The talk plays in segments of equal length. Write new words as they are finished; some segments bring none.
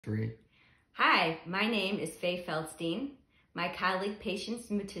3. Hi, my name is Faye Feldstein. My colleague Patience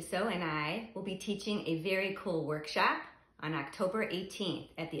Mutiso and I will be teaching a very cool workshop on October 18th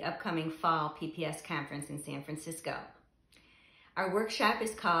at the upcoming Fall PPS Conference in San Francisco. Our workshop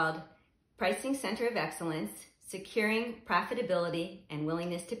is called Pricing Center of Excellence, Securing Profitability and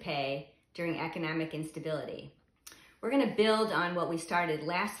Willingness to Pay During Economic Instability. We're going to build on what we started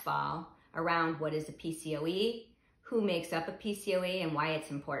last fall around what is a PCOE, who makes up a PCOE, and why it's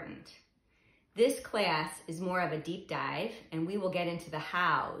important. This class is more of a deep dive, and we will get into the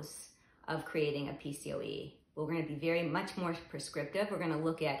hows of creating a PCOE. We're going to be very much more prescriptive. We're going to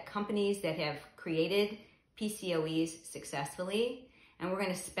look at companies that have created PCOEs successfully, and we're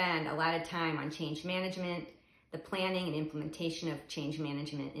going to spend a lot of time on change management, the planning and implementation of change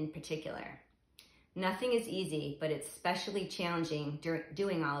management in particular. Nothing is easy, but it's especially challenging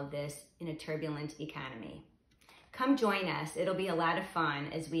doing all of this in a turbulent economy. Come join us. It'll be a lot of fun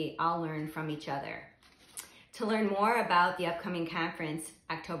as we all learn from each other. To learn more about the upcoming conference,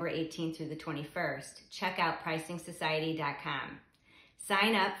 October 18th through the 21st, check out pricingsociety.com.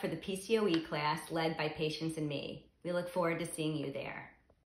 Sign up for the PCOE class led by Patience and me. We look forward to seeing you there.